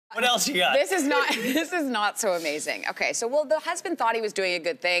What else you got? This is not so amazing. Okay, so the husband thought he was doing a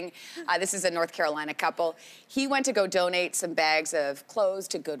good thing. This is a North Carolina couple. He went to go donate some bags of clothes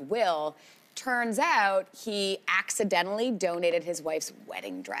to Goodwill. Turns out he accidentally donated his wife's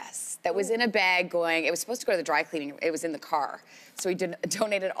wedding dress that was in a bag going, it was supposed to go to the dry cleaning, it was in the car. So he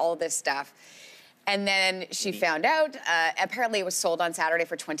donated all this stuff. And then she found out, apparently it was sold on Saturday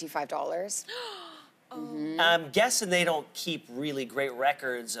for $25. I'm guessing they don't keep really great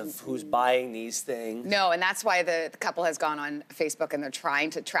records of who's buying these things. No, and that's why the couple has gone on Facebook and they're trying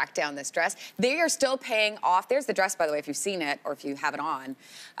to track down this dress. They are still paying off. There's the dress, by the way, if you've seen it or if you have it on.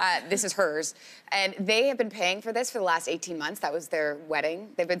 This is hers. And they have been paying for this for the last 18 months. That was their wedding.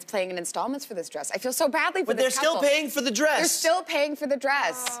 They've been paying in installments for this dress. I feel so badly for this couple. But they're still paying for the dress. They're still paying for the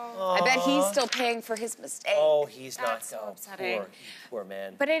dress. Oh. I bet he's still paying for his mistake. Oh, he's That's not. so upsetting. Poor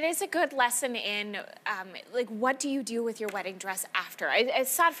man. But it is a good lesson in, like, what do you do with your wedding dress after?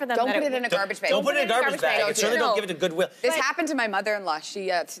 It's sad for them. Don't put it in a garbage bag. Don't put it in a garbage bag. And certainly don't give it to Goodwill. This happened to my mother-in-law. She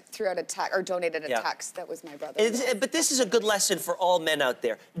threw out a tux, or donated a tux. That was my brother. But this is a good lesson for all men out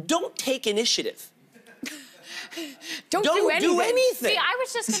there. Don't take initiative. Don't do anything. See, I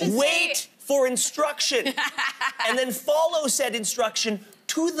was just going to say... Wait for instruction. And then follow said instruction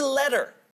to the letter.